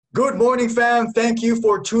Good morning, fam. Thank you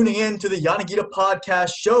for tuning in to the Yanagita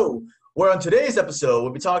Podcast Show, where on today's episode,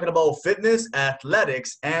 we'll be talking about fitness,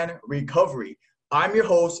 athletics, and recovery. I'm your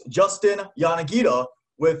host, Justin Yanagita,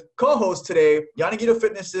 with co-host today, Yanagita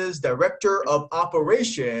Fitness's Director of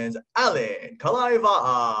Operations, Alan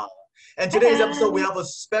Kalaiva'a. And today's episode, we have a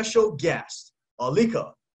special guest,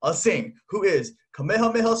 Alika Asing, who is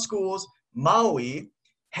Kamehameha School's Maui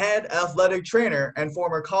head athletic trainer and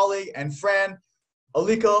former colleague and friend.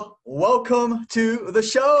 Alika, welcome to the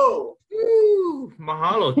show. Woo!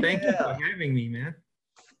 Mahalo. Thank you for Yeah. having me, man.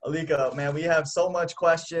 Alika, man, we have so much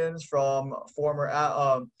questions from former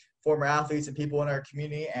athletes and people in our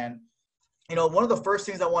community. And, one of the first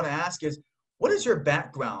things I want to ask is, what is your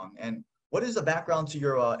background and what is the background to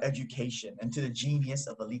your education and to the genius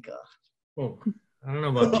of Alika? Oh, I don't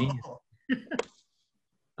know about genius.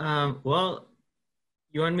 Well,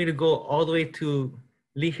 you want me to go all the way to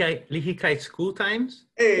Lihikai school times?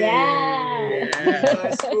 Hey, Yeah.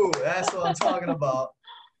 Lihikai school. That's what I'm talking about.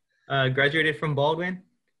 Graduated from Baldwin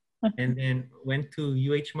and then went to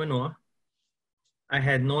UH Manoa. I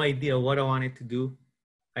had no idea what I wanted to do.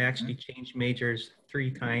 I actually changed majors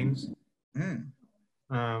 3 times.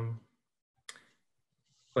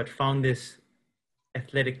 But found this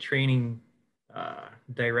athletic training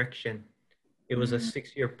direction. It was a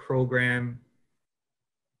 6-year program.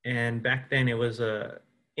 And back then it was a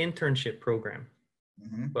internship program.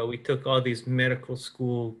 But we took all these medical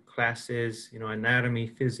school classes, anatomy,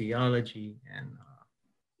 physiology, and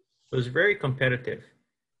it was very competitive.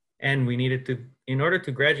 And we needed to, in order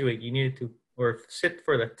to graduate, you needed to, or sit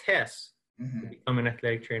for the test to become an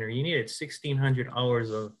athletic trainer, you needed 1,600 hours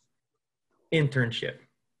of internship,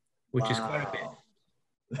 which is quite a bit.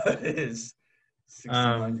 That is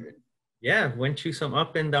 1,600. Yeah, went through some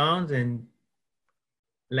up and downs and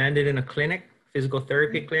landed in a clinic, physical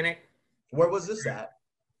therapy clinic. Where was this at?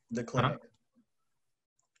 The clinic?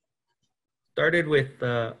 Started with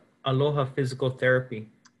Aloha Physical Therapy.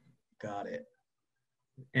 Got it.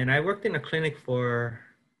 And I worked in a clinic for,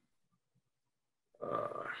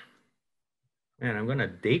 man, I'm going to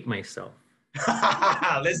date myself.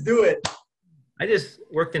 Let's do it. I just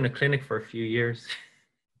worked in a clinic for a few years.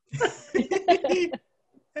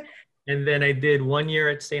 And then I did 1 year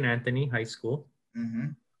at St. Anthony High School.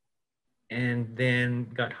 And then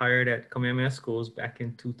got hired at Kamehameha Schools back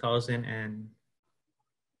in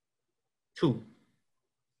 2002.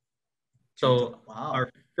 So our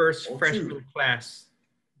first freshman class,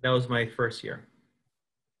 that was my first year.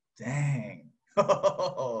 Dang.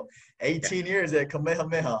 18 years at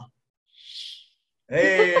Kamehameha.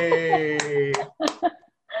 Hey.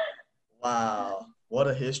 Wow. What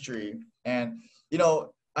a history. And,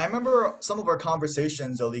 I remember some of our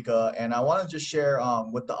conversations, Alika, and I want to just share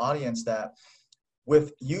with the audience that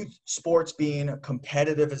with youth sports being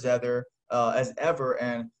competitive as ever,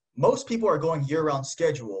 and most people are going year-round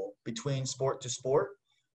schedule between sport to sport.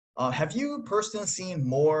 Have you personally seen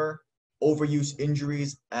more overuse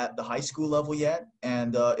injuries at the high school level yet?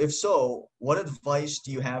 And if so, what advice do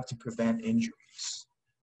you have to prevent injuries?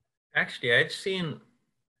 Actually, I've seen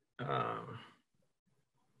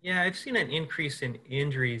an increase in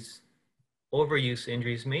injuries, overuse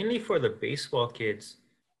injuries, mainly for the baseball kids,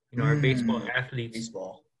 our baseball athletes.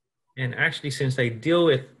 Baseball. And actually, since I deal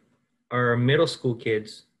with our middle school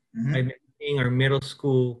kids, I've been seeing our middle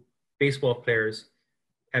school baseball players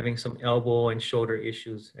having some elbow and shoulder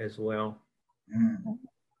issues as well.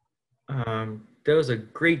 There was a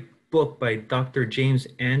great book by Dr. James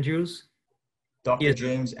Andrews. Dr.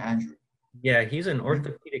 James Andrews. Yeah, he's an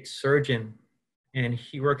orthopedic surgeon. And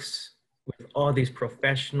he works with all these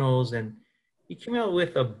professionals, and he came out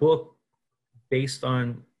with a book based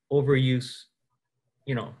on overuse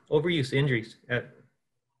injuries at,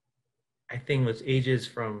 I think it was ages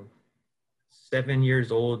from 7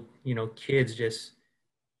 years old, kids, just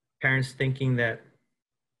parents thinking that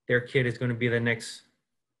their kid is going to be the next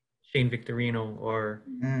Shane Victorino or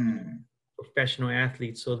professional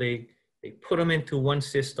athlete. So they put them into one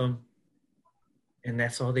system, and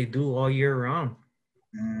that's all they do all year round.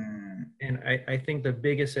 And I think the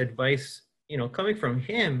biggest advice, coming from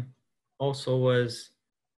him also was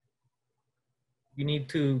you need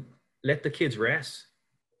to let the kids rest,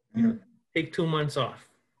 take 2 months off.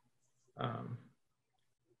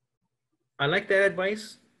 I like that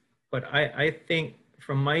advice, but I think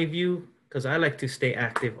from my view, because I like to stay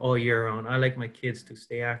active all year round, I like my kids to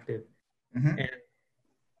stay active. And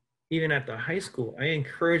even at the high school, I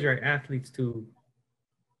encourage our athletes to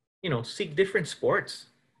seek different sports.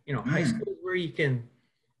 High school is where you can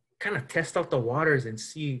kind of test out the waters and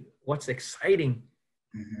see what's exciting.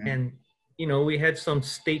 And, we had some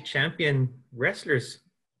state champion wrestlers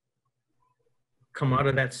come out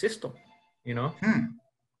of that system, you know?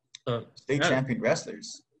 So, State champion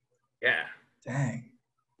wrestlers. yeah. Dang.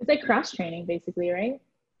 It's like cross training, basically, right?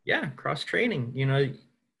 Yeah, cross training. You know,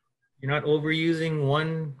 you're not overusing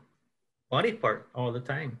one body part all the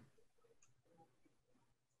time.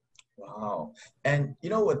 Wow. And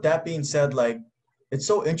with that being said, like, it's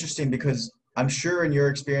so interesting because I'm sure in your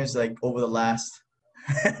experience, like over the last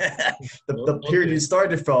the period you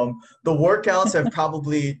started from, the workouts have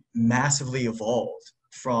probably massively evolved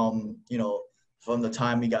from from the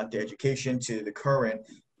time you got the education to the current.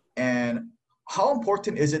 And how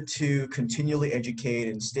important is it to continually educate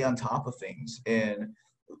and stay on top of things in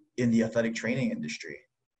the athletic training industry?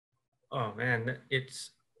 Oh man,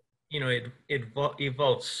 it's it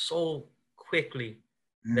evolves so quickly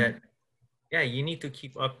that yeah, you need to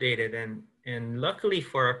keep updated. And luckily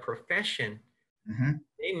for our profession,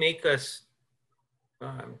 they make us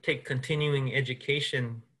take continuing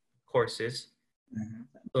education courses.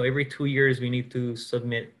 So every 2 years we need to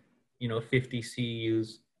submit 50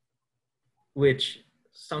 CEUs, which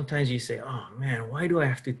sometimes you say, oh man, why do I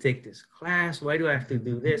have to take this class? Why do I have to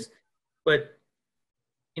do this? But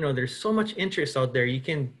there's so much interest out there. You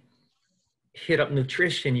can hit up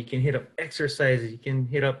nutrition, you can hit up exercises, you can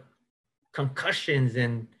hit up concussions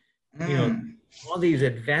and all these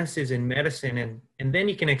advances in medicine, and then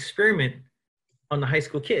you can experiment on the high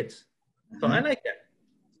school kids. So I like that.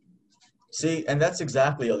 See, and that's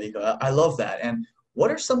exactly, Alika. I love that. And what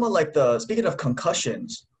are some of speaking of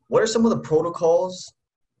concussions, what are some of the protocols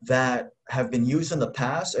that have been used in the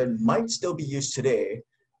past and might still be used today,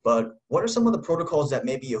 but what are some of the protocols that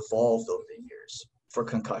maybe evolved over the years for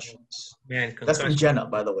concussions? Man, That's from Jenna,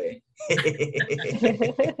 by the way.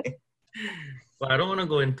 Well, I don't want to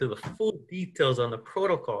go into the full details on the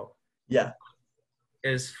protocol. Yeah.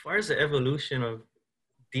 As far as the evolution of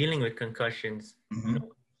dealing with concussions,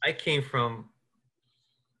 I came from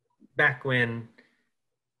back when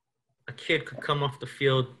a kid could come off the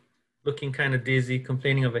field looking kind of dizzy,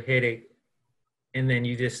 complaining of a headache, and then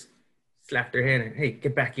you just slap their hand and, hey,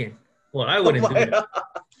 get back in. Well, I wouldn't do that.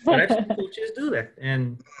 But I've seen coaches do that.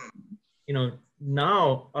 And,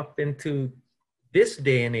 now up into this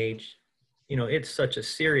day and age, it's such a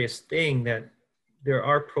serious thing that there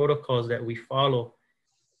are protocols that we follow,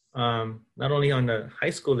 not only on the high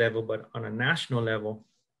school level, but on a national level.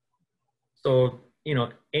 So,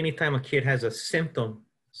 anytime a kid has a symptom,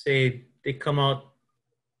 say they come out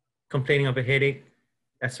complaining of a headache,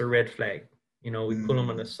 that's a red flag. We pull them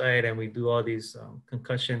on the side and we do all these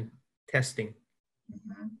concussion testing.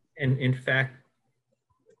 And in fact,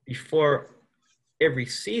 before every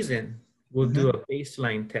season, we'll do a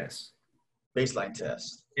baseline test. Baseline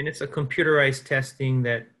test. And it's a computerized testing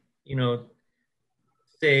that,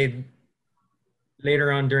 say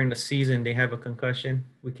later on during the season, they have a concussion.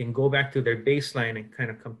 We can go back to their baseline and kind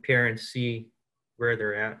of compare and see where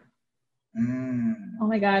they're at. Oh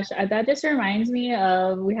my gosh, that just reminds me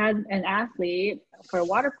of, we had an athlete for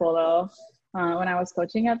water polo when I was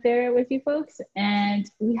coaching up there with you folks, and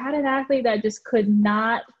we had an athlete that just could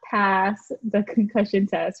not pass the concussion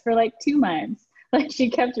test for like 2 months. Like she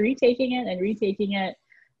kept retaking it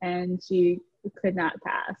and she could not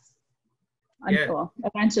pass until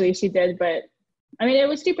eventually she did. But I mean, it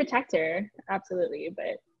was to protect her, absolutely,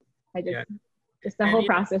 but I just the whole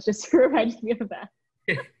process just reminded me of that.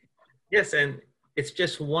 Yes, and it's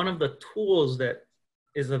just one of the tools that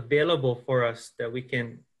is available for us that we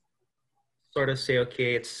can sort of say,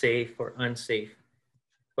 okay, it's safe or unsafe.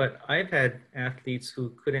 But I've had athletes who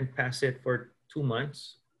couldn't pass it for 2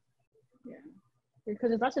 months. Yeah, because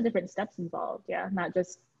there's lots of different steps involved. Yeah, not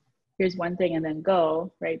just here's one thing and then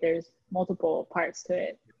go, right? There's multiple parts to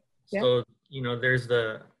it. Yeah. So, there's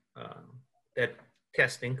the that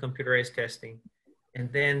testing, computerized testing. And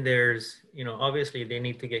then there's, obviously they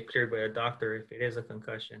need to get cleared by a doctor if it is a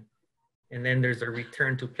concussion. And then there's a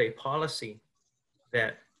return to play policy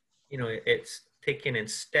that, it's taken in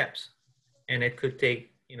steps, and it could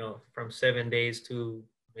take, from 7 days to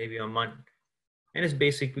maybe a month. And it's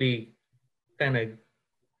basically kind of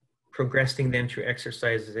progressing them through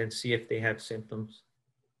exercises and see if they have symptoms.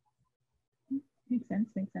 Makes sense.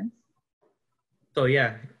 So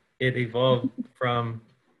yeah, it evolved from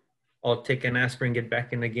I'll take an aspirin, get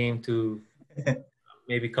back in the game to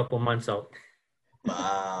maybe a couple months out.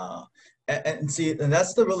 Wow. And see, and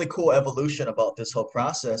that's the really cool evolution about this whole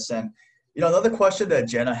process. And, another question that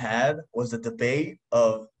Jenna had was the debate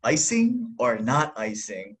of icing or not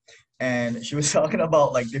icing. And she was talking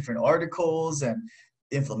about like different articles and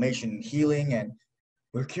inflammation and healing. And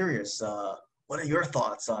we're curious, what are your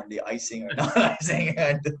thoughts on the icing or not icing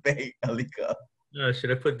debate, Alika?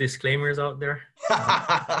 Should I put disclaimers out there?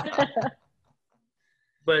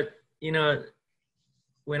 But, you know,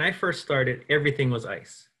 when I first started, everything was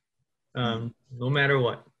ice. No matter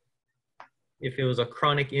what. If it was a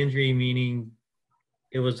chronic injury, meaning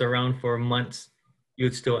it was around for months,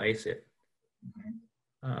 you'd still ice it.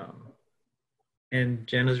 And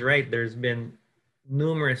Jenna's right. There's been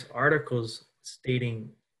numerous articles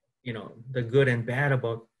stating, you know, the good and bad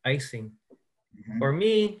about icing. For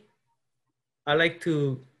me, I like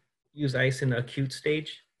to use ice in the acute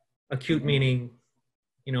stage. Acute meaning,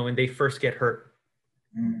 you know, when they first get hurt.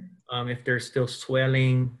 If there's still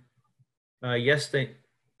swelling, yes, the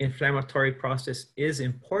inflammatory process is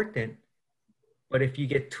important, but if you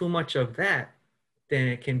get too much of that, then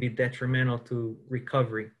it can be detrimental to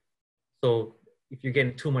recovery. So if you're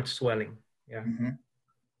getting too much swelling, and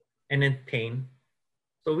then pain.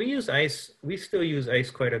 So we use ice, we still use ice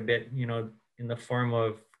quite a bit, you know, in the form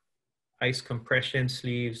of ice compression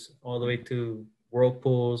sleeves, all the way to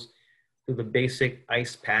whirlpools, to the basic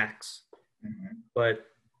ice packs. But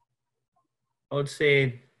I would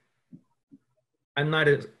say I'm not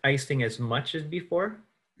icing as much as before,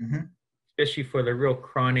 especially for the real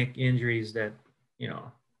chronic injuries that, you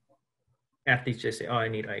know, athletes just say, oh, I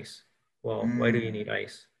need ice. Well, why do you need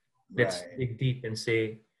ice? Let's dig deep and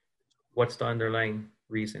say, what's the underlying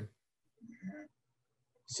reason?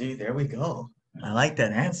 See, there we go. I like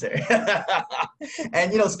that answer.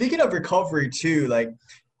 And, you know, speaking of recovery too, like,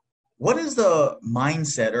 what is the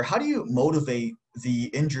mindset, or how do you motivate the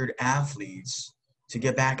injured athletes to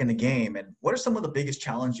get back in the game? And what are some of the biggest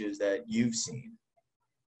challenges that you've seen?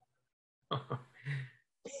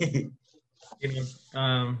 You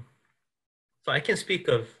know, so I can speak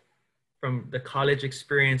of from the college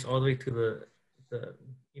experience all the way to the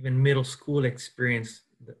even middle school experience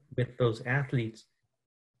with those athletes.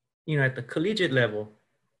 You know, at the collegiate level,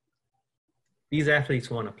 these athletes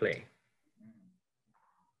want to play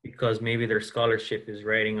because maybe their scholarship is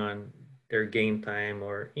riding on their game time,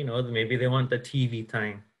 or, you know, maybe they want the TV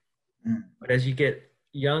time. But as you get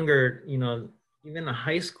younger, you know, even the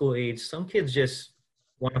high school age, some kids just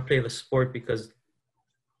want to play the sport because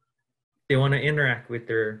they want to interact with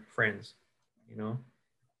their friends, you know.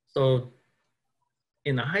 So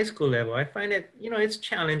in the high school level, I find it, you know, it's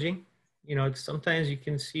challenging. You know, sometimes you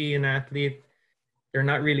can see an athlete, they're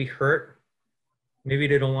not really hurt. Maybe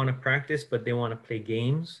they don't want to practice, but they want to play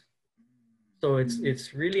games. So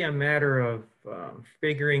it's really a matter of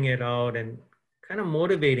figuring it out and kind of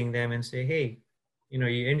motivating them and say, hey, you know,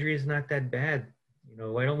 your injury is not that bad. You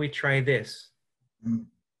know, why don't we try this?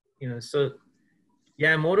 You know, so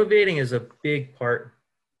yeah, motivating is a big part,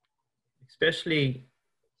 especially,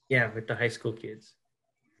 with the high school kids.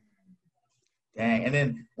 Dang. And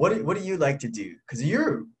then what do you like to do? Because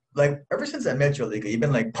you're like, ever since I met you, Liga, you've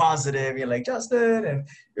been like positive. You're like, Justin, and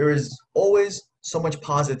there is always so much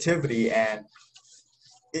positivity. And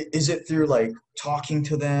is it through like talking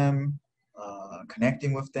to them,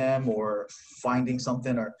 connecting with them, or finding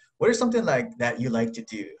something, or what is something like that you like to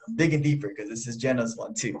do? I'm digging deeper because this is Jenna's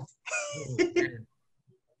one too.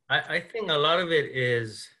 I think a lot of it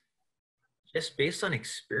is just based on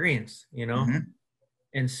experience, you know,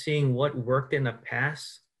 and seeing what worked in the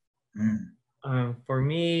past. For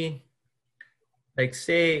me, like,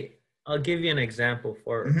 say, I'll give you an example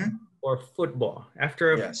for football.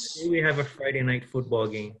 After we have a Friday night football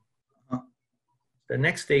game, the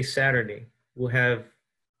next day, Saturday, we'll have,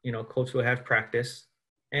 you know, coach will have practice,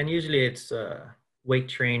 and usually it's weight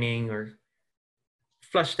training or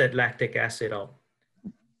flush that lactic acid out.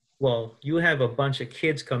 Well, you have a bunch of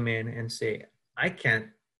kids come in and say, I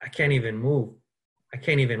can't even move. I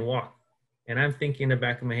can't even walk. And I'm thinking in the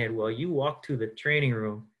back of my head, well, you walk to the training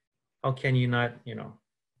room. How can you not, you know?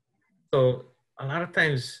 So a lot of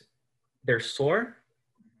times they're sore,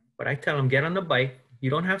 but I tell them, get on the bike. You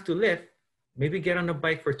don't have to lift. Maybe get on the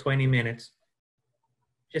bike for 20 minutes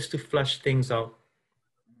just to flush things out.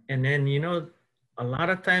 And then, you know, a lot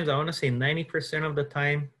of times, I want to say 90% of the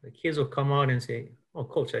time, the kids will come out and say, oh,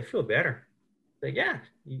 coach, I feel better. Like, yeah,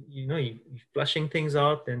 you know, you're flushing things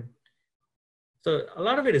out. And so a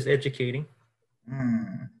lot of it is educating.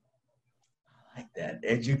 I like that.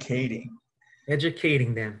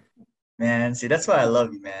 Educating them. Man, see, that's why I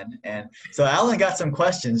love you, man. And so Alan got some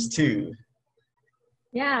questions too.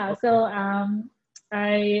 Yeah, so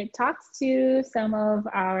I talked to some of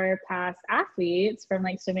our past athletes from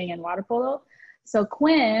like swimming and water polo. So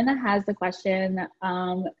Quinn has the question,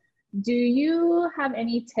 do you have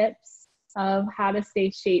any tips of how to stay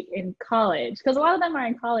shape in college? Because a lot of them are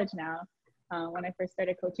in college now when I first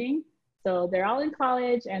started coaching. So they're all in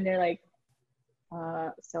college and they're like,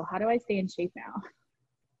 so how do I stay in shape now?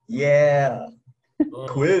 Yeah. Oh,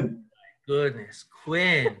 Quinn. Goodness,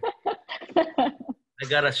 Quinn. I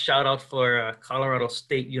got a shout out for Colorado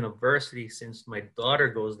State University since my daughter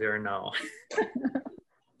goes there now.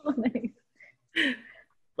 Oh, nice.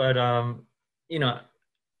 But you know,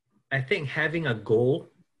 I think having a goal,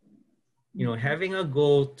 having a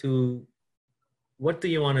goal to what do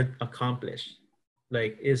you want to accomplish?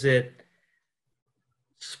 Like, is it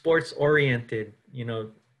sports oriented?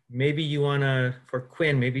 Maybe you want to, for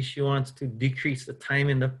Quinn, maybe she wants to decrease the time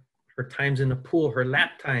her times in the pool, her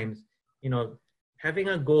lap times. Having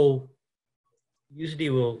a goal usually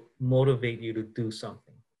will motivate you to do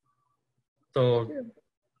something. So,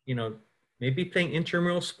 maybe playing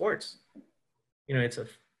intramural sports. It's a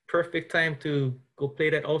perfect time to go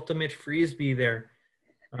play that ultimate frisbee there.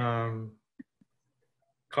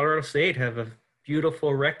 Colorado State have a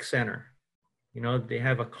beautiful rec center. They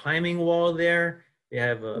have a climbing wall there. They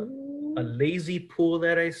have a lazy pool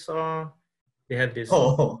that I saw. They have this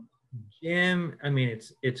gym. I mean,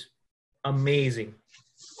 it's amazing.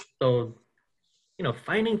 So,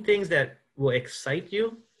 finding things that will excite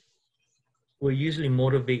you will usually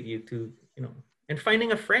motivate you to, and find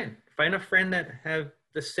a friend that have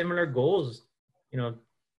the similar goals.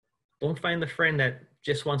 Don't find the friend that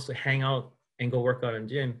just wants to hang out and go work out in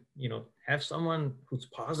gym. Have someone who's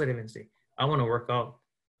positive and say, I want to work out.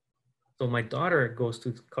 So my daughter goes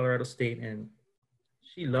to Colorado State and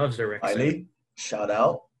she loves the rec center. Shout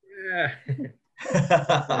out.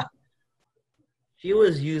 Yeah. She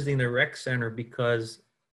was using the rec center because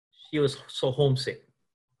she was so homesick.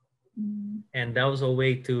 And that was a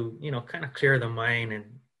way to, kind of clear the mind and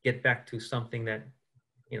get back to something that,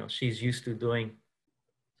 she's used to doing.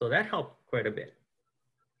 So that helped quite a bit.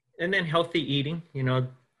 And then healthy eating,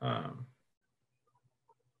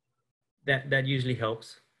 that usually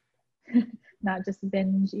helps. Not just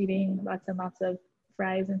binge eating lots and lots of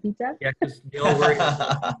fries and pizza. Yeah, because they all worried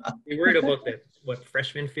about that. What,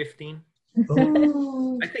 freshman 15?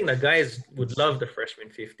 I think the guys would love the freshman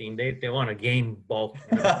 15. They want to gain bulk.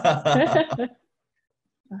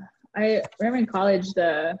 I remember in college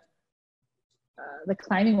the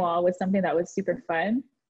climbing wall was something that was super fun.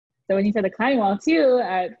 So when you said the climbing wall too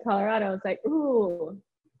at Colorado, it's like, ooh,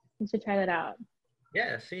 you should try that out.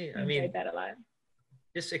 Yeah, see, I enjoyed that a lot.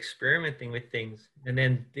 Just experimenting with things. And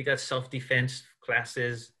then they got self-defense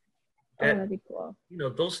classes. That'd be cool.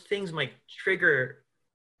 Those things might trigger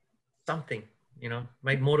something,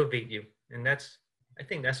 might motivate you. And I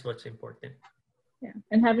think that's what's important. Yeah.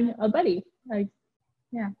 And having a buddy, having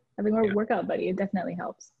a workout buddy, it definitely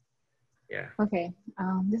helps. Yeah. Okay.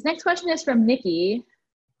 This next question is from Nikki.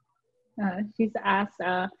 She's asked,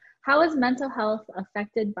 how is mental health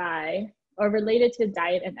affected by or related to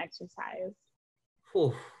diet and exercise?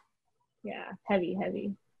 Whew. Yeah, heavy.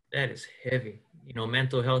 That is heavy.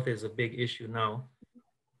 Mental health is a big issue now.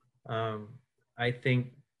 I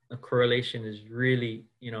think a correlation is really,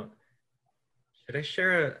 should I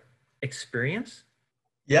share an experience?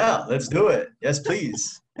 Yeah, let's do it. Yes,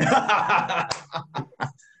 please.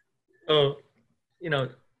 So,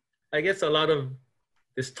 I guess a lot of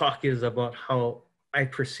this talk is about how I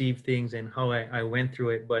perceive things and how I went through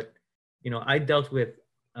it. But, I dealt with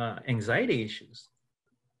anxiety issues.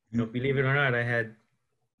 Believe it or not, I had,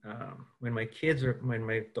 when my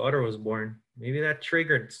daughter was born, maybe that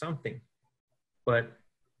triggered something. But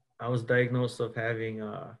I was diagnosed of having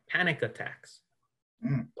panic attacks.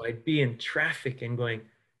 So I'd be in traffic and going,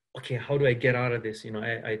 okay, how do I get out of this?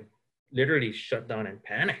 I literally shut down and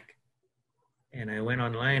panic. And I went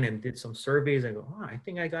online and did some surveys and go, oh, I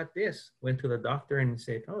think I got this. Went to the doctor and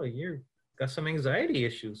said, oh, you got some anxiety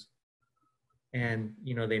issues. And,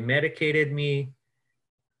 they medicated me.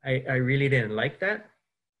 I really didn't like that.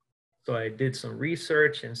 So I did some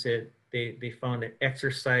research and said they found that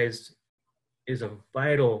exercise plays a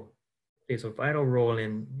vital role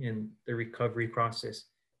in the recovery process.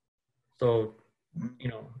 So,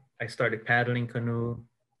 I started paddling canoe,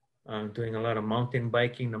 doing a lot of mountain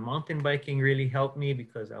biking. The mountain biking really helped me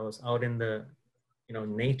because I was out in the,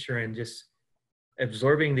 nature and just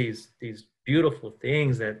absorbing these beautiful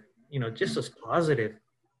things that, just was positive.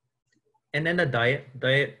 And then the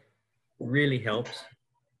diet really helps.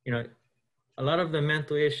 A lot of the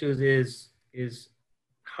mental issues is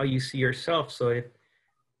how you see yourself. So if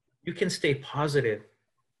you can stay positive,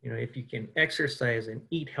 if you can exercise and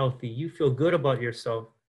eat healthy, you feel good about yourself,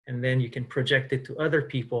 and then you can project it to other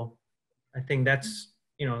people. I think that's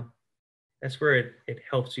where it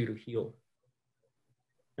helps you to heal.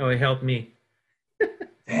 No, it helped me.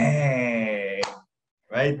 Dang,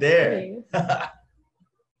 right there.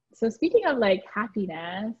 So speaking of like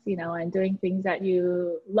happiness, and doing things that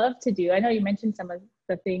you love to do, I know you mentioned some of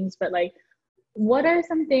the things, but like, what are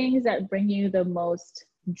some things that bring you the most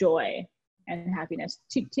joy and happiness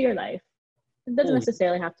to your life. It doesn't Oh,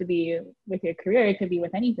 necessarily have to be with your career. It could be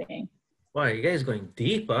with anything. wow, you guys going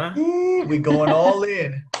deep, huh? We going all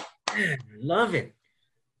in. Man, love it.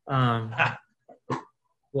 Um,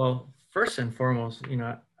 well, first and foremost,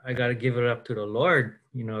 I got to give it up to the Lord.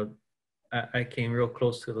 I came real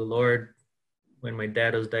close to the Lord when my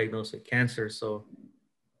dad was diagnosed with cancer. So,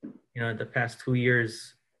 the past 2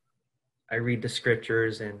 years, I read the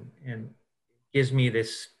scriptures and gives me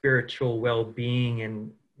this spiritual well-being,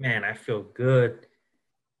 and man, I feel good.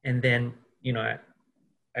 And then,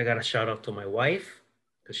 I got a shout out to my wife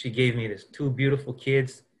because she gave me these two beautiful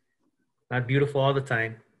kids. Not beautiful all the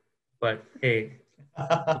time, but hey,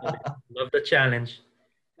 love the challenge.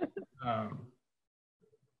 Um,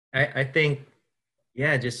 I think,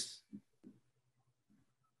 yeah, just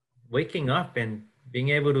waking up and being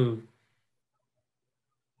able to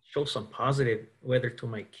show some positive, whether to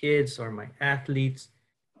my kids or my athletes,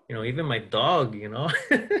 even my dog,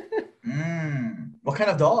 What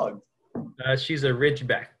kind of dog? She's a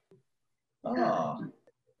Ridgeback. Oh,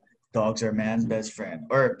 dogs are man's best friend,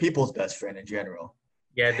 or people's best friend in general.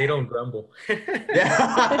 Yeah, they don't grumble.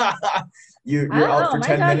 Yeah. You're I don't out know. for My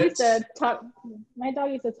 10 dog minutes? used to talk. My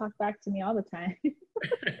dog used to talk back to me all the time.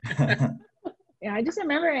 Yeah, I just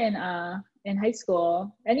remember in high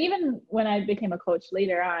school, and even when I became a coach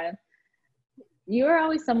later on, you were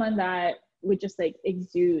always someone that would just like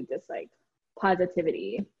exude this like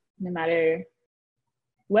positivity, no matter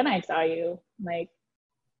when I saw you. Like,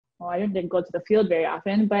 well, I didn't go to the field very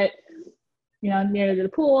often, but near the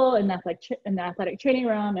pool and in the athletic training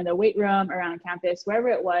room and the weight room around campus, wherever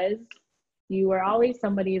it was, you were always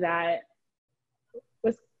somebody that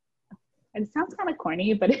was, and it sounds kind of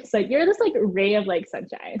corny, but it's like you're this like ray of like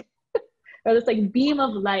sunshine or this like beam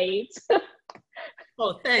of light.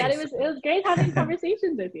 Oh, That thanks. it was great having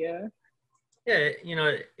conversations with you. Yeah,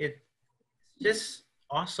 it's just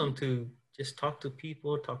awesome to just talk to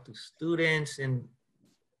people, talk to students, and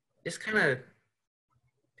just kind of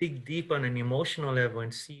dig deep on an emotional level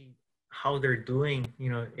and see how they're doing.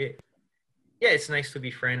 It's nice to be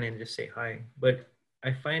friendly and just say hi, but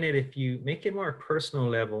I find it if you make it more personal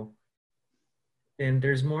level, then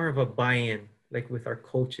there's more of a buy-in. Like with our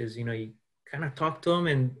coaches, you kind of talk to them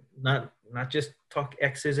and not just talk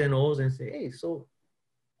X's and O's and say, hey, so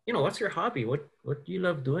what's your hobby? What do you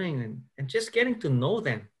love doing? And just getting to know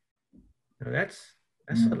them. That's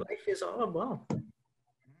what life is all about.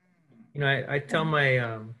 I tell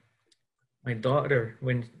my daughter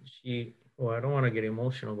when I don't want to get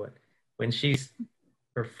emotional, but when she's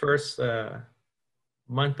her first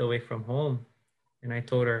month away from home, and I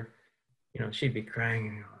told her, she'd be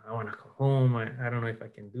crying, I want to go home. I don't know if I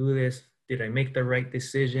can do this. Did I make the right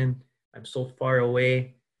decision? I'm so far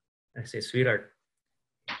away. I say, sweetheart,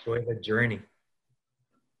 enjoy the journey.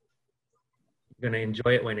 You're going to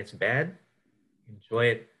enjoy it when it's bad. Enjoy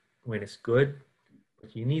it when it's good.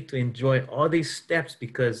 But you need to enjoy all these steps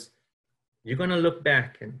because you're going to look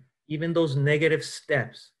back and even those negative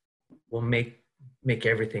steps will make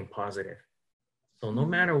everything positive. So no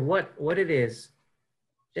matter what it is,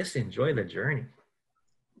 just enjoy the journey.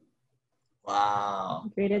 Wow.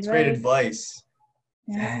 Great advice. That's great advice.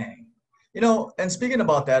 Yeah. Dang. And speaking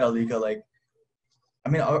about that, Alika, like, I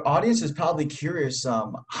mean, our audience is probably curious.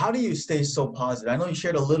 How do you stay so positive? I know you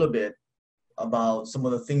shared a little bit about some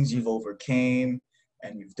of the things you've overcame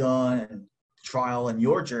and you've done and trial and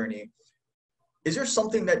your journey. Is there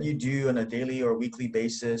something that you do on a daily or weekly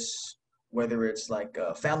basis, whether it's like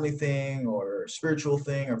a family thing or spiritual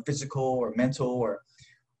thing or physical or mental, or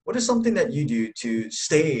what is something that you do to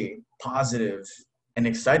stay positive and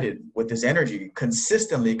excited with this energy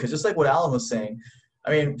consistently? Because just like what Alan was saying, I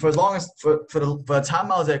mean, for as long as for the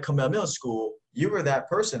time I was at Camille Middle School, you were that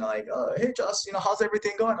person like, hey, Joss, how's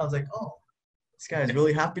everything going? I was like, oh, this guy's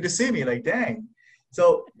really happy to see me. Like, dang.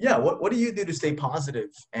 So yeah, what do you do to stay positive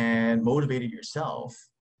and motivated yourself?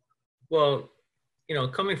 Well,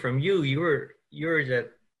 coming from you, you're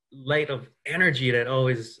that light of energy that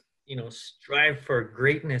always, strive for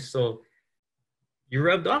greatness. So you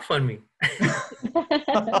rubbed off on me,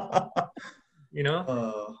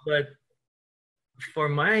 but for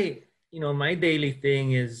my daily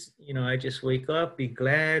thing is, I just wake up, be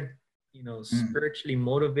glad, spiritually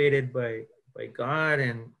motivated by God.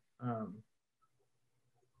 And,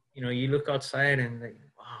 you look outside and like,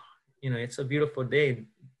 wow, it's a beautiful day.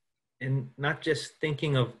 And not just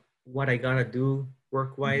thinking of what I gotta do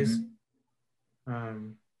work-wise.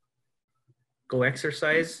 Go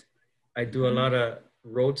exercise. I do a lot of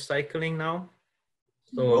road cycling now.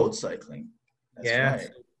 So road cycling. That's yeah.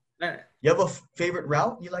 Right. You have a favorite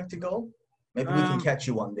route you like to go? Maybe we can catch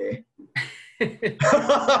you one day.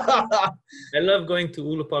 I love going to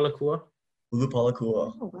Ulupalakua.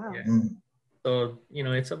 Ulupalakua. Oh, wow. Yeah. Mm. So,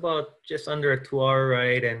 it's about just under a 2-hour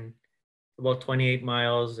ride and about 28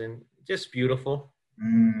 miles and just beautiful.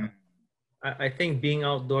 Mm. I think being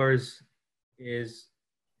outdoors is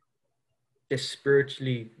just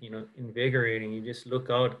spiritually, invigorating. You just look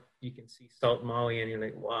out, you can see South Maui and you're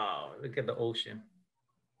like, wow, look at the ocean.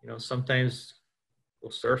 Sometimes go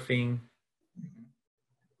surfing.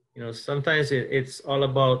 Sometimes it's all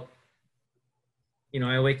about,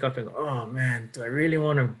 I wake up and go, oh man, do I really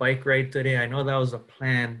want to bike ride today? I know that was a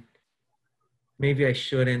plan. Maybe I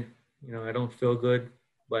shouldn't, I don't feel good,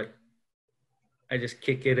 but I just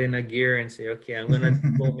kick it in a gear and say, okay, I'm going to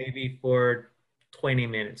go maybe for 20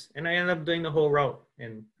 minutes. And I end up doing the whole route.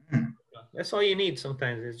 And that's all you need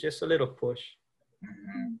sometimes. It's just a little push.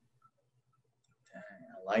 Mhm.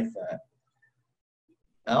 I like that.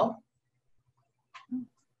 Al?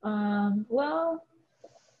 Well,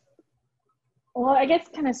 I guess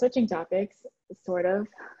kind of switching topics, sort of.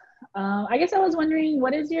 I guess I was wondering,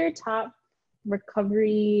 what is your top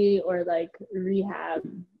recovery or like rehab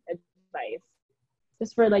advice?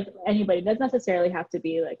 Just for like anybody. It doesn't necessarily have to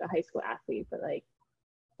be like a high school athlete, but like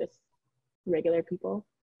just regular people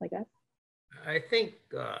like us. I think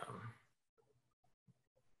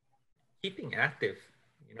keeping active,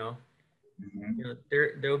 Mhm.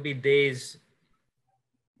 There'll be days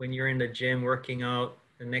when you're in the gym working out.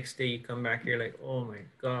 The next day you come back, you're like, oh my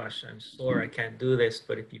gosh, I'm sore, I can't do this.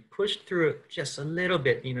 But if you push through it just a little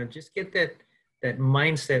bit, just get that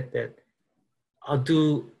mindset that I'll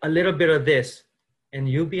do a little bit of this, and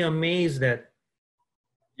you'll be amazed that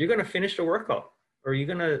you're gonna finish the workout, or you're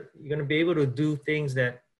gonna be able to do things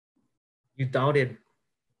that you doubted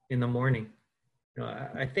in the morning.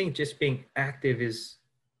 I think just being active is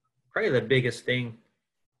probably the biggest thing.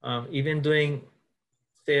 Even doing,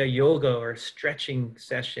 say, a yoga or a stretching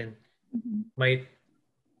session might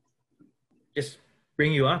just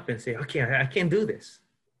bring you up and say, okay, I can do this,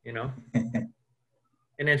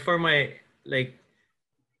 And then for my like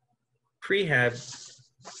prehab,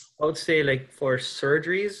 I would say like for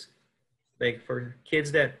surgeries, like for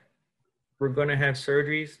kids that were gonna have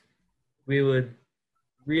surgeries, we would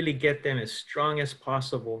really get them as strong as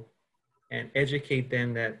possible and educate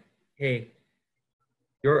them that, hey,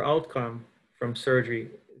 your outcome from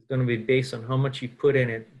surgery is going to be based on how much you put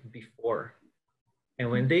in it before.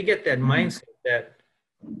 And when they get that mindset that,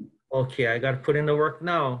 okay, I got to put in the work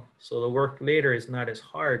now, so the work later is not as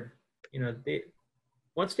hard,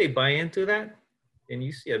 once they buy into that, then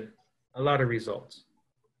you see a lot of results.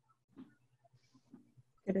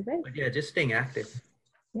 Good advice. But yeah, just staying active.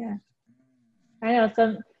 Yeah. I know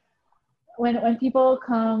when people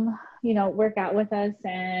come, work out with us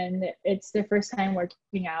and it's their first time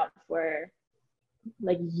working out for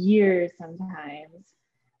like years sometimes.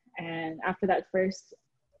 And after that first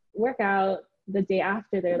workout, the day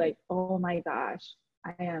after, they're like, oh my gosh,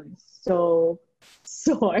 I am so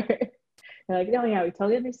sore. They're like, no, yeah, we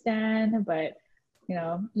totally understand. But,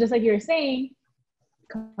 just like you were saying,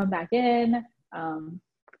 come back in,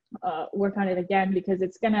 work on it again, because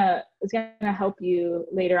it's gonna help you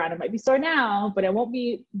later on. It might be sore now, but it won't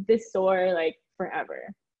be this sore like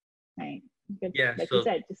forever, right? Yeah, like so, you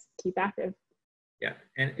said, just keep active. Yeah,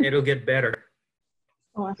 and it'll get better.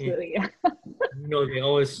 Oh, absolutely. Yeah. They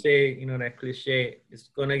always say, that cliche, it's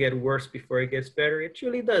gonna get worse before it gets better. It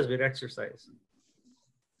truly does with exercise.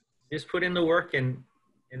 Just put in the work and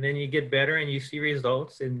then you get better and you see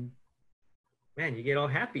results, and man, you get all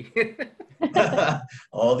happy.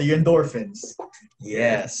 All the endorphins.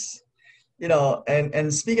 Yes.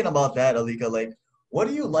 And speaking about that, Alika, like, what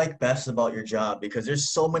do you like best about your job? Because there's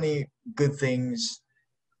so many good things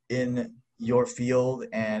in your field,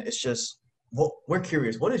 and it's just, we're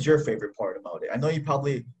curious. What is your favorite part about it? I know you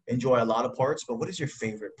probably enjoy a lot of parts, but what is your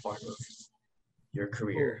favorite part of your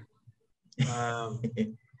career?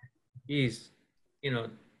 Geez,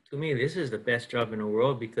 to me, this is the best job in the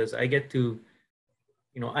world because I get to,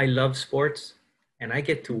 I love sports and I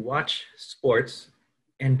get to watch sports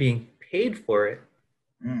and being paid for it.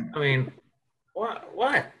 I mean, what?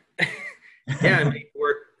 Yeah, I may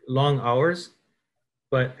work long hours,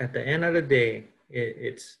 but at the end of the day,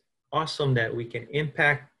 it's awesome that we can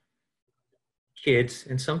impact kids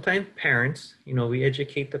and sometimes parents. We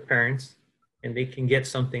educate the parents and they can get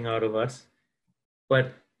something out of us.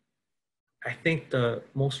 But I think the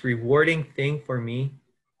most rewarding thing for me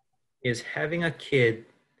is having a kid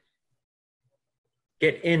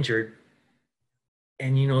get injured,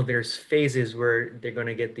 and there's phases where they're going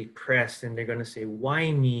to get depressed and they're going to say,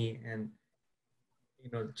 why me? And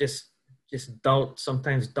just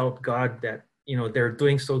sometimes doubt God that they're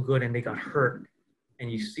doing so good and they got hurt.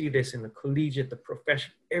 And you see this in the collegiate, the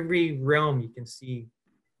profession, every realm you can see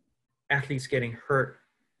athletes getting hurt.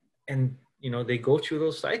 And, they go through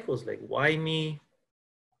those cycles, like, why me?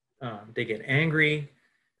 They get angry.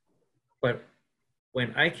 But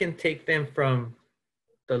when I can take them from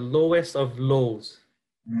the lowest of lows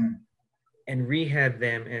and rehab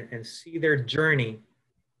them and see their journey,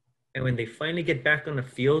 and when they finally get back on the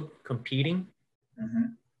field competing,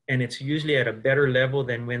 and it's usually at a better level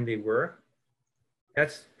than when they were,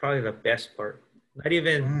 that's probably the best part. I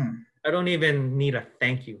don't even need a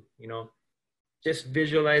thank you, just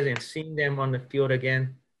visualizing and seeing them on the field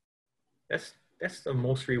again. That's the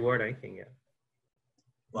most reward I can get.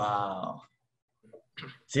 Wow.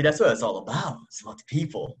 See, that's what it's all about. It's about the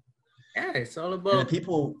people. Yeah, it's all And about the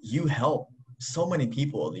people you help. So many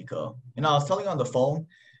people, Aliko. I was telling you on the phone,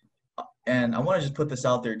 and I want to just put this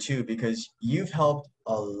out there too, because you've helped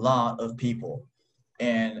a lot of people,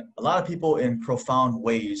 and a lot of people in profound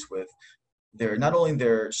ways with not only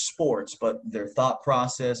their sports, but their thought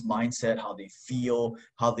process, mindset, how they feel,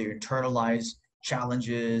 how they internalize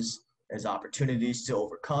challenges as opportunities to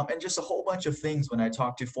overcome, and just a whole bunch of things when I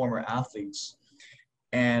talk to former athletes.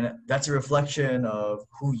 And that's a reflection of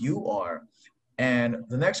who you are. And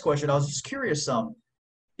the next question, I was just curious,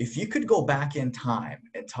 if you could go back in time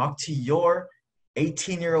and talk to your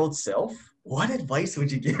 18-year-old self, what advice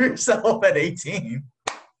would you give yourself at 18?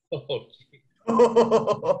 Oh,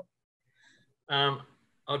 I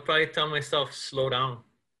would probably tell myself, slow down.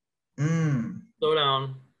 Slow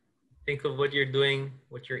down. Think of what you're doing,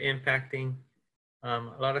 what you're impacting. A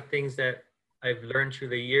lot of things that I've learned through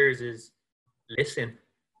the years is listen.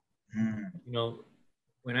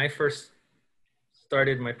 When I first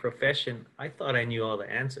started my profession, I thought I knew all the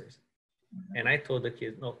answers. And I told the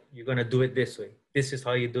kids, no, you're going to do it this way. This is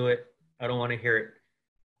how you do it. I don't want to hear it.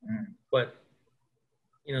 But,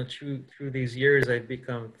 through these years, I've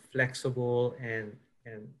become flexible, and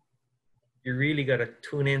you really got to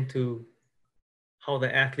tune into how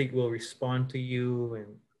the athlete will respond to you.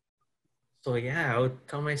 And so, yeah, I would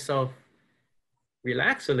tell myself,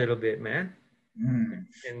 relax a little bit, man.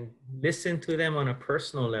 And listen to them on a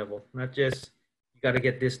personal level, not just, you got to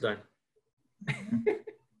get this done. I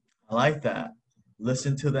like that.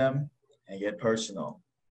 Listen to them and get personal.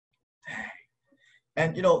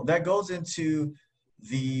 And, that goes into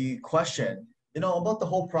the question, about the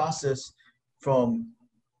whole process from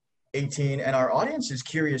 18, and our audience is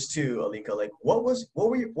curious too, Aliko, like what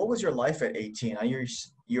was your life at 18?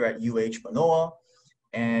 You're at UH Manoa,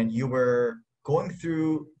 and you were going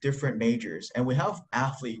through different majors, and we have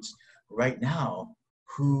athletes right now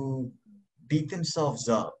who beat themselves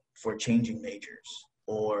up for changing majors,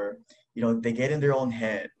 or they get in their own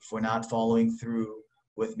head for not following through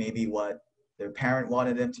with maybe what their parent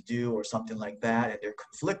wanted them to do or something like that, and they're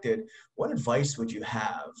conflicted. What advice would you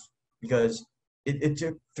have? Because it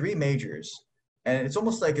took 3 majors, and it's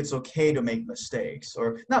almost like it's okay to make mistakes,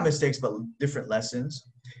 or not mistakes, but different lessons.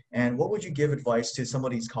 And what would you give advice to some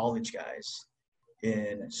of these college guys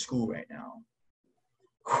in school right now?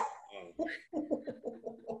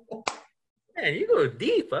 Man, you go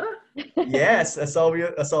deep, huh? Yes, that's all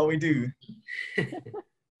we do.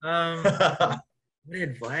 What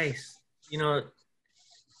advice?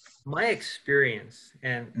 My experience,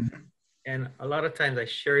 and a lot of times I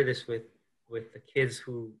share this with the kids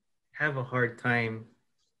who have a hard time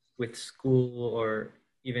with school or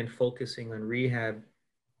even focusing on rehab.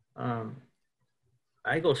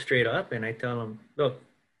 I go straight up and I tell them, look,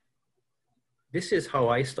 this is how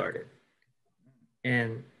I started.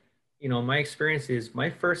 And, my experience is my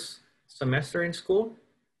first semester in school,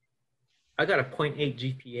 I got a 0.8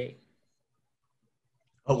 GPA.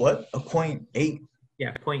 A what? A 0.8?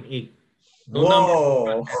 Yeah, 0.8.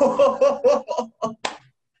 Whoa.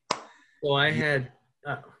 So I had,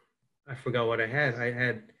 I forgot what I had. I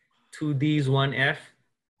had 2 Ds, 1 F,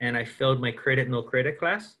 and I failed my no credit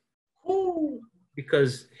class. Ooh.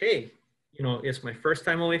 Because, hey, it's my first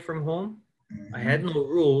time away from home. I had no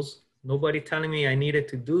rules. Nobody telling me I needed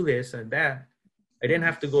to do this and that. I didn't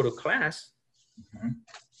have to go to class.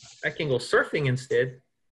 I can go surfing instead.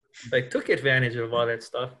 I took advantage of all that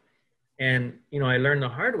stuff. And, I learned the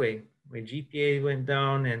hard way. My GPA went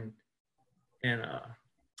down, and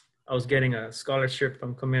I was getting a scholarship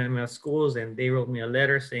from Kamehameha Schools, and they wrote me a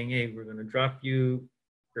letter saying, hey, we're going to drop your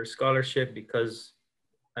scholarship because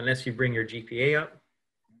unless you bring your GPA up.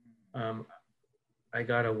 I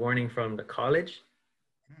got a warning from the college.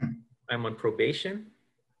 I'm on probation.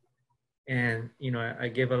 And, I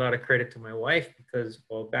give a lot of credit to my wife because,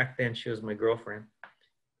 well, back then she was my girlfriend.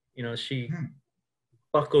 She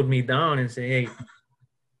buckled me down and said, hey,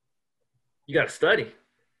 you got to study.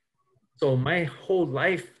 So my whole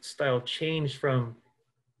lifestyle changed from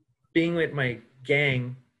being with my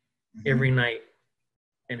gang every night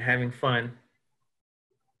and having fun.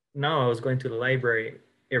 Now I was going to the library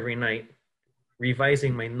every night,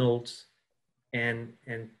 revising my notes, and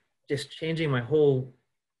just changing my whole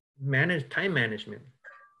time management.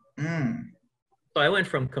 So I went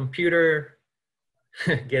from computer,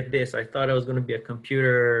 get this, I thought I was going to be a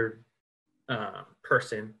computer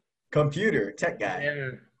person. Computer, tech guy.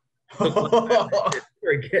 Yeah.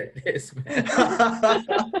 Forget this, man.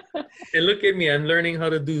 And look at me, I'm learning how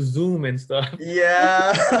to do Zoom and stuff.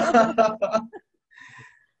 Yeah.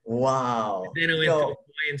 Wow. And then I went to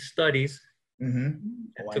Hawaiian Studies.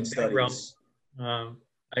 Hawaiian Studies.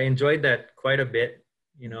 I enjoyed that quite a bit,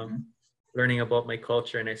 you know, learning about my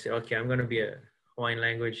culture. And I said, okay, I'm going to be a Hawaiian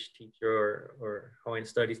language teacher or Hawaiian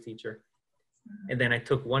Studies teacher. And then I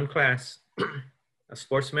took one class, a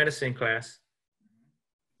sports medicine class.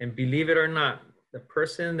 And believe it or not, the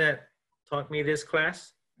person that taught me this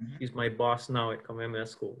class, he's my boss now at Kamehameha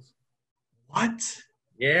Schools. What?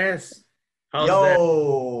 Yes.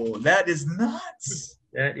 Yo, that is nuts.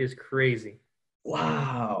 That is crazy.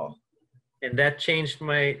 Wow. And that changed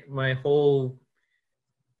my whole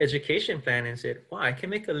education plan and said, wow, I can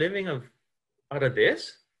make a living out of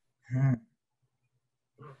this.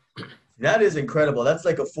 That is incredible. That's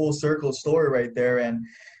like a full circle story right there. And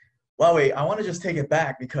wow, wait, I want to just take it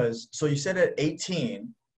back because, so you said at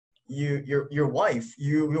 18, your wife,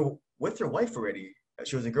 you were with your wife already.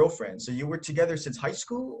 She was a girlfriend. So you were together since high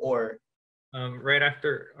school or? Right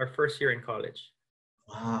after our first year in college.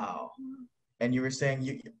 Wow. And you were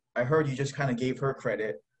saying, I heard you just kind of gave her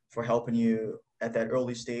credit for helping you at that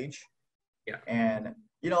early stage. Yeah. And,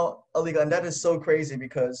 you know, Aliga, and that is so crazy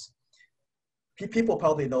because people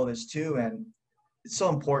probably know this too. And it's so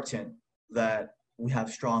important that we have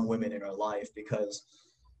strong women in our life because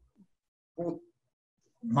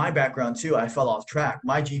my background too, I fell off track.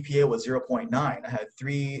 My GPA was 0.9. I had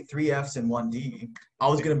three Fs and 1 D. I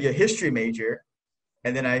was going to be a history major.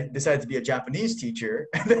 And then I decided to be a Japanese teacher.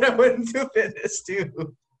 And then I went into fitness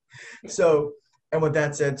too. So, and with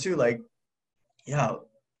that said too, like, yeah,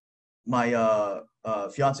 my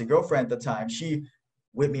fiance girlfriend at the time, she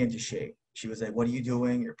whipped me into shape. She was like, what are you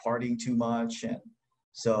doing? You're partying too much. And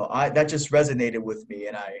so that just resonated with me.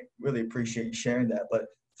 And I really appreciate you sharing that. But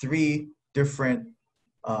 3 different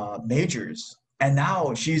majors. And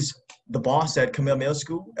now she's the boss at Kamehameha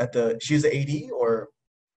School she's the AD or?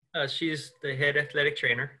 She's the head athletic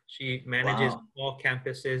trainer. She manages all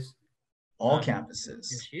campuses. All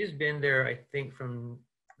campuses. And she's been there, I think, from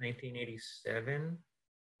 1987.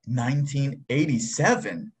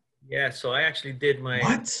 1987? Yeah, so I actually did my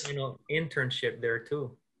internship there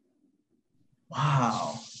too.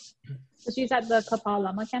 Wow. So she's at the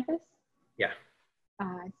Kapalama campus? Yeah.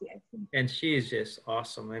 I see. And she's just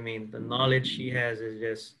awesome. I mean, the knowledge she has is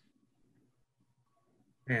just,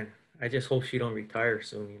 man, I just hope she don't retire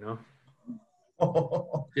soon, you know?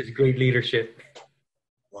 Just great leadership.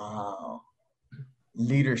 Wow.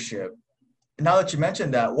 Leadership. Now that you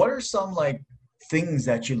mentioned that, what are some like things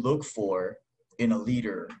that you look for in a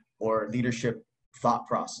leader or leadership thought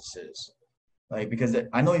processes? Like, because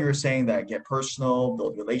I know you were saying that get personal,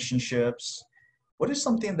 build relationships. What is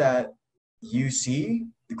something that you see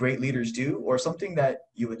the great leaders do or something that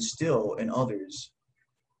you instill in others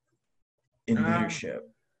in leadership?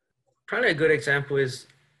 Probably a good example is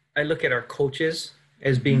I look at our coaches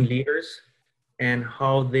as being leaders and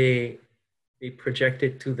how they project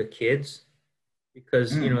it to the kids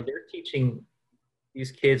because, you know, they're teaching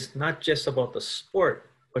these kids not just about the sport,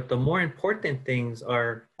 but the more important things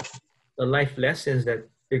are the life lessons that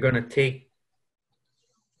they're going to take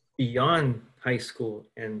beyond high school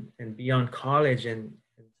and beyond college and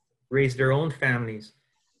raise their own families.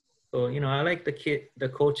 So, you know, I like the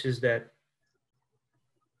coaches that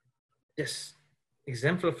just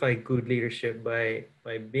exemplify good leadership by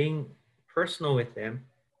being personal with them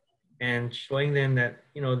and showing them that,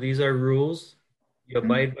 you know, these are rules, you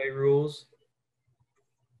abide by rules.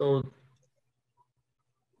 So,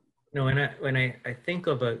 you know, when I think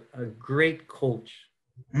of a great coach,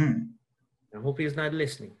 I hope he's not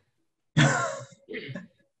listening.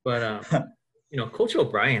 But, you know, Coach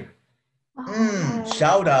O'Brien.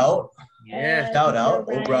 Shout out. Yeah. Shout out,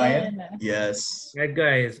 O'Brien. Yes. That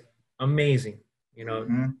guy is amazing. You know,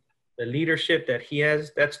 the leadership that he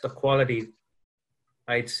has, that's the quality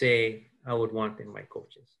I'd say I would want in my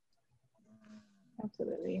coaches.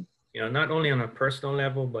 Absolutely. You know, not only on a personal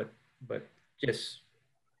level, but just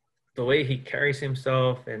the way he carries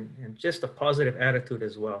himself and just a positive attitude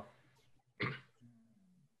as well.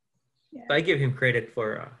 Yeah. So I give him credit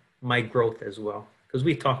for my growth as well, because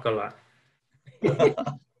we talk a lot.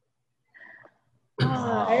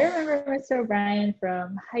 I remember Mr. O'Brien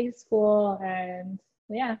from high school, and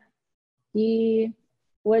yeah, he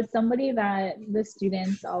was somebody that the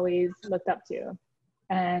students always looked up to.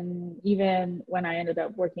 And even when I ended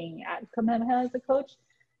up working at Kamehameha as a coach,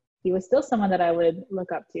 he was still someone that I would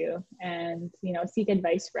look up to and, you know, seek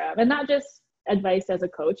advice from. And not just advice as a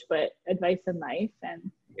coach, but advice in life.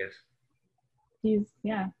 And Yes. he's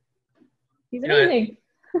amazing.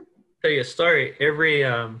 Tell you a story.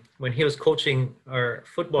 When he was coaching our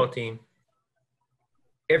football team,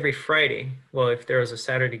 every Friday, well, if there was a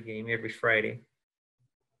Saturday game, every Friday,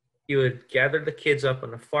 he would gather the kids up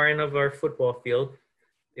on the far end of our football field.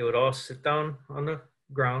 They would all sit down on the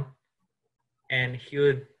ground, and he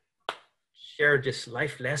would share just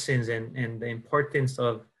life lessons and the importance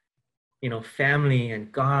of, you know, family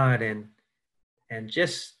and God and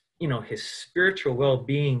just, you know, his spiritual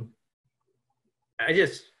well-being. I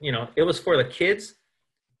just, you know, it was for the kids,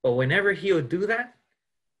 but whenever he would do that,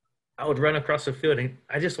 I would run across the field, and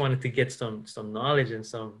I just wanted to get some knowledge and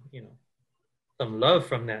some, you know, some love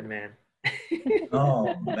from that man.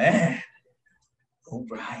 Oh man,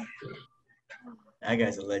 O'Brien. That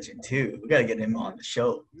guy's a legend too. We gotta get him on the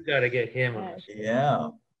show. You gotta get him on. Yeah.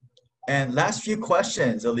 And last few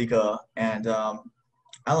questions, Alika and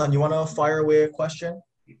Alan. You wanna fire away a question?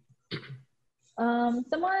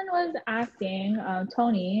 Someone was asking,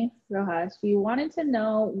 Tony Rojas, she wanted to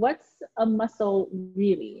know, what's a muscle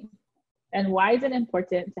really, and why is it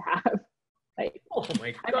important to have? Like, Oh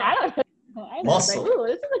my I God. don't know. I know. Muscle. Like, ooh,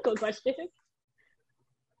 this is a cool question.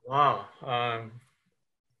 Wow.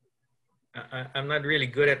 I'm not really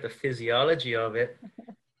good at the physiology of it,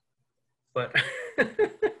 but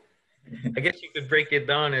I guess you could break it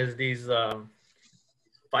down as these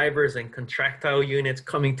fibers and contractile units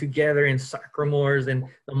coming together in sarcomeres, and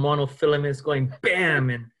the monofilaments going bam,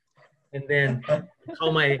 and then how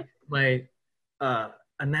my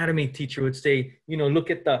anatomy teacher would say, you know, look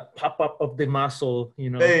at the pop-up of the muscle, you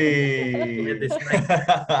know. Hey. This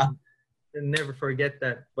and never forget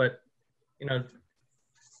that. But, you know,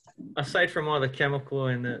 aside from all the chemical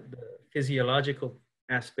and the physiological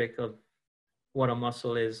aspect of what a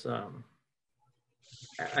muscle is,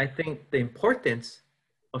 I think the importance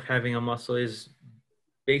of having a muscle is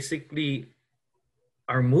basically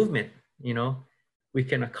our movement. You know, we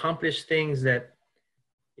can accomplish things that,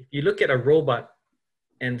 if you look at a robot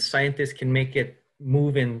and scientists can make it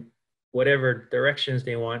move in whatever directions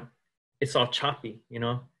they want, it's all choppy, you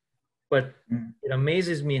know. But it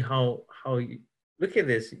amazes me how you look at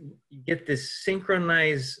this. You get this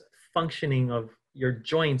synchronized functioning of your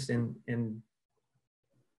joints, and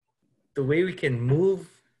the way we can move.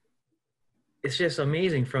 It's just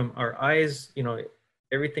amazing. From our eyes, you know,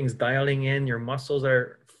 everything's dialing in. Your muscles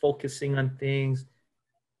are focusing on things.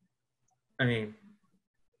 I mean,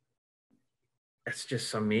 it's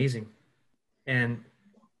just amazing. And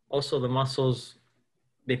also the muscles,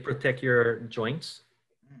 they protect your joints.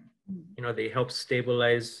 You know, they help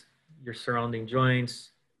stabilize your surrounding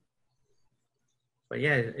joints. But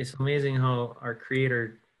yeah, it's amazing how our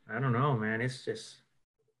creator, I don't know, man, it's just,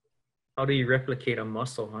 how do you replicate a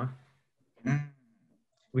muscle, huh? And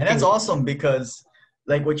that's awesome, because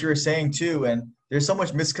like what you were saying too, and there's so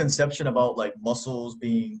much misconception about like muscles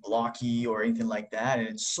being blocky or anything like that, and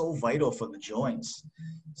it's so vital for the joints.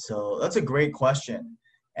 So that's a great question.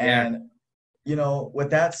 And you know, with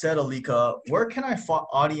that said, Alika, where can our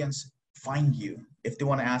audience find you if they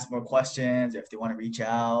want to ask more questions, if they want to reach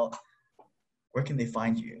out? Where can they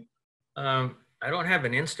find you? I don't have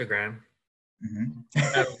an Instagram.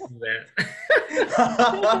 I don't do that.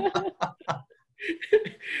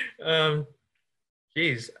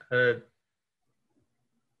 Geez, do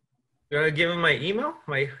you want to give them my email,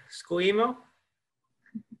 my school email?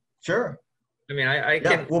 Sure. I mean, I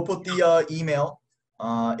can. We'll put the email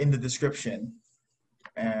in the description,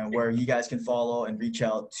 and where you guys can follow and reach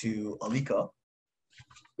out to Alika.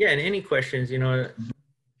 Yeah, and any questions, you know,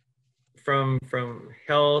 from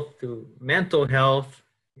health to mental health.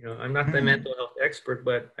 You know, I'm not the mental health expert,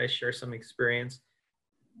 but I share some experience.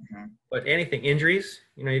 But anything, injuries,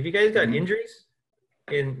 you know, if you guys got injuries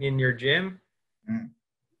in your gym, you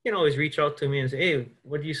can always reach out to me and say, hey,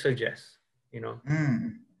 what do you suggest? You know,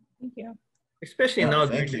 Thank you. Especially now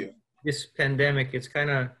during this pandemic, it's kind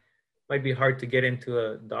of might be hard to get into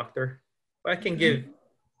a doctor, but I can give,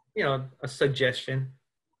 you know, a suggestion.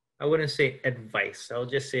 I wouldn't say advice. I'll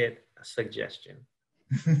just say a suggestion.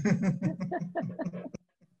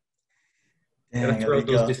 Gotta throw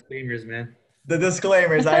those disclaimers, man. The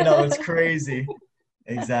disclaimers, I know, it's crazy.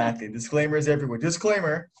 Exactly. Disclaimers everywhere.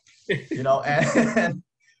 Disclaimer, you know, and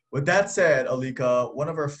With that said, Alika, one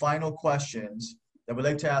of our final questions that we'd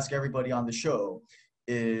like to ask everybody on the show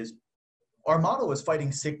is, our motto is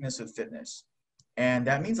fighting sickness with fitness. And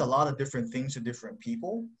that means a lot of different things to different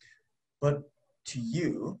people. But to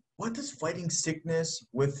you, what does fighting sickness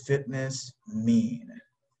with fitness mean?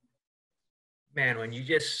 Man, when you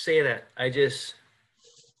just say that, I just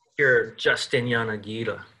hear Justin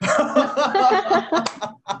Yanagita.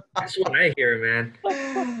 That's what I hear, man.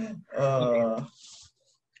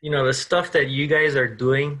 You know, the stuff that you guys are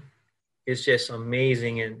doing is just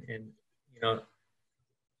amazing. And you know,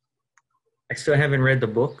 I still haven't read the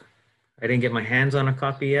book. I didn't get my hands on a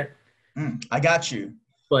copy yet. I got you.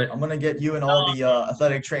 But I'm going to get you and all the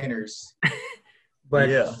athletic trainers. But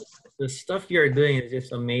yeah, the stuff you're doing is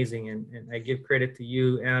just amazing. And I give credit to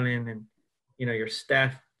you, Alan, and, you know, your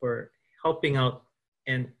staff for helping out.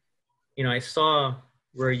 And, you know, I saw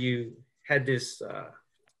where you had this,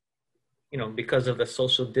 you know, because of the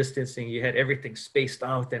social distancing, you had everything spaced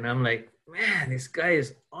out. And I'm like, man, this guy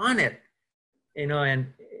is on it. You know,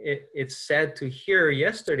 and it's sad to hear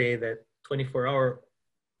yesterday that 24-hour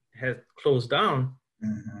has closed down.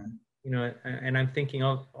 Mm-hmm. You know, and I'm thinking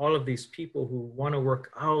of all of these people who want to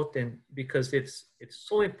work out, and because it's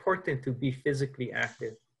so important to be physically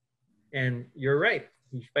active. And you're right,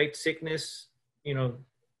 you fight sickness, you know,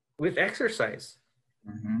 with exercise.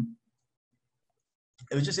 Mm-hmm.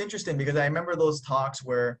 It was just interesting because I remember those talks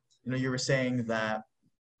where, you know, you were saying that,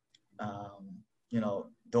 you know,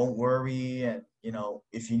 don't worry, and, you know,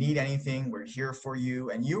 if you need anything, we're here for you.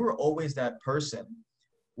 And you were always that person,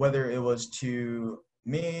 whether it was to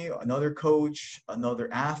me, another coach,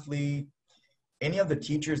 another athlete, any of the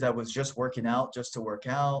teachers that was just working out just to work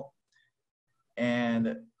out.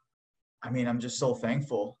 And I mean, I'm just so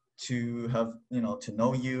thankful to have, you know, to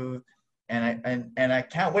know you. And I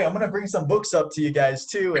can't wait. I'm going to bring some books up to you guys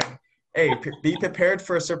too. And hey, be prepared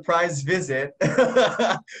for a surprise visit.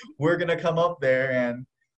 We're going to come up there and,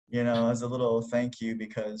 you know, as a little thank you,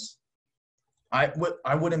 because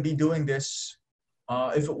I wouldn't be doing this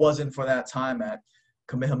if it wasn't for that time at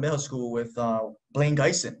Kamehameha School with Blaine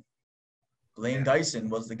Geisen. Blaine Geisen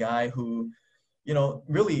was the guy who, you know,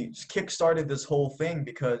 really kick-started this whole thing,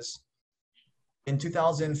 because in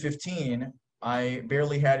 2015, I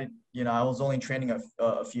barely had, you know, I was only training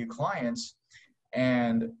a few clients,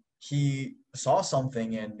 and he saw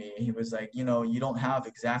something in me. He was like, you know, you don't have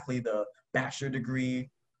exactly the bachelor degree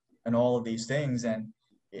and all of these things. And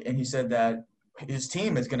he said that his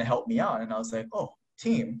team is going to help me out. And I was like, oh,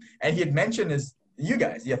 team. And he had mentioned you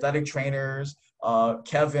guys, the athletic trainers,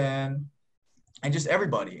 Kevin, and just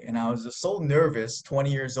everybody. And I was just so nervous,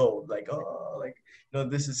 20 years old, like, oh, like, you know,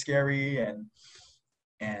 this is scary, and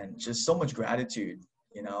just so much gratitude,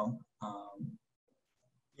 you know.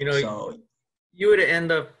 You know, so you would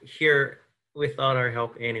end up here without our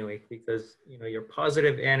help anyway, because, you know, your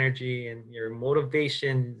positive energy and your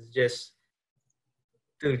motivation is just,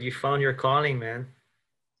 dude, you found your calling, man.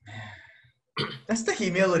 That's the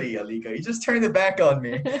humility, Alika. You just turned it back on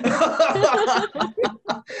me.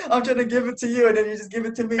 I'm trying to give it to you, and then you just give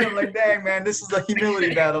it to me. I'm like, dang, man, this is a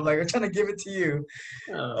humility battle. I'm like, I'm trying to give it to you.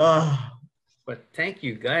 But thank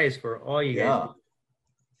you guys for all you guys do.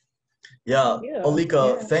 Yeah,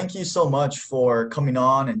 Alika, thank you so much for coming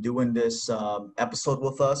on and doing this episode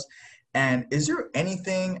with us. And is there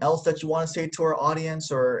anything else that you want to say to our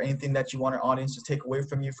audience, or anything that you want our audience to take away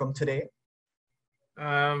from you from today?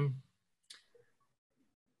 I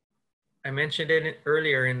mentioned it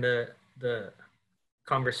earlier in the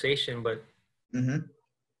conversation, but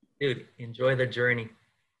dude, enjoy the journey.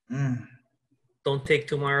 Don't take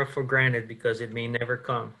tomorrow for granted, because it may never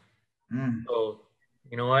come. So,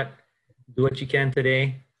 you know what? Do what you can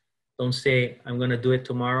today. Don't say, I'm going to do it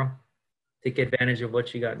tomorrow. Take advantage of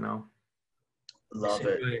what you got now. Love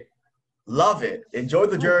it. Love it. Enjoy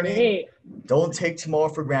the journey. Don't take tomorrow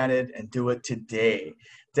for granted, and do it today.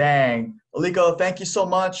 Dang. Alika, thank you so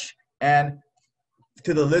much. And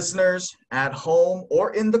to the listeners at home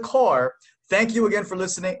or in the car, thank you again for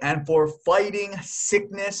listening and for fighting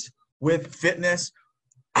sickness with fitness.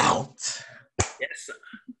 Out. Yes, sir.